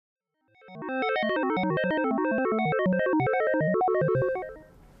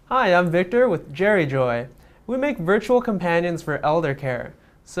Hi, I'm Victor with JerryJoy. We make virtual companions for elder care,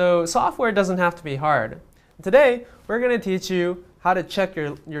 so software doesn't have to be hard. Today, we're going to teach you how to check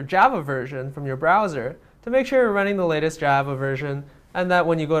your Java version from your browser to make sure you're running the latest Java version and that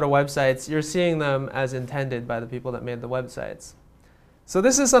when you go to websites, you're seeing them as intended by the people that made the websites. So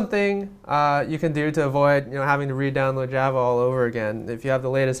this is something you can do to avoid having to re-download Java all over again. If you have the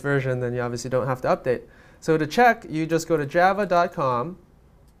latest version, then you obviously don't have to update. So to check, you just go to java.com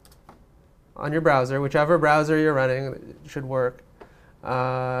on your browser, whichever browser you're running, it should work.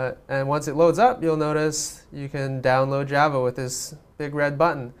 And once it loads up, you'll notice you can download Java with this big red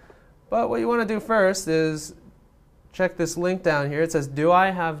button. But what you want to do first is check this link down here. It says, "Do I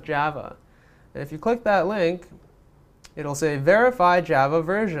have Java?" And if you click that link, it'll say Verify Java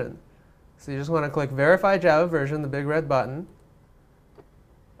Version. So you just want to click Verify Java Version, the big red button.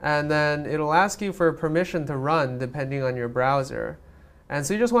 And then it'll ask you for permission to run depending on your browser. And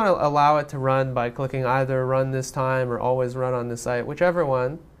so you just want to allow it to run by clicking either Run this time or Always Run on this site, whichever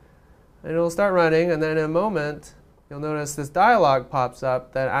one. And it'll start running, and then in a moment, you'll notice this dialog pops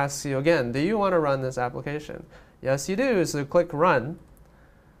up that asks you again, do you want to run this application? Yes, you do, so click Run.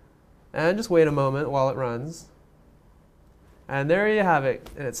 And just wait a moment while it runs. And there you have it.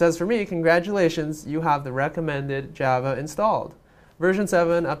 And it says for me, congratulations, you have the recommended Java installed. Version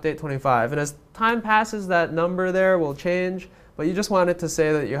 7, update 25. And as time passes, that number there will change. But you just want it to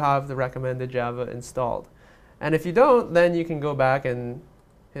say that you have the recommended Java installed. And if you don't, then you can go back and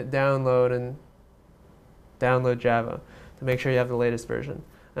hit download and download Java to make sure you have the latest version.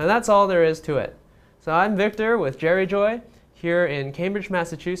 And that's all there is to it. So I'm Victor with JerryJoy here in Cambridge,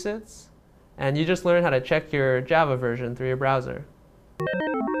 Massachusetts. And you just learned how to check your Java version through your browser.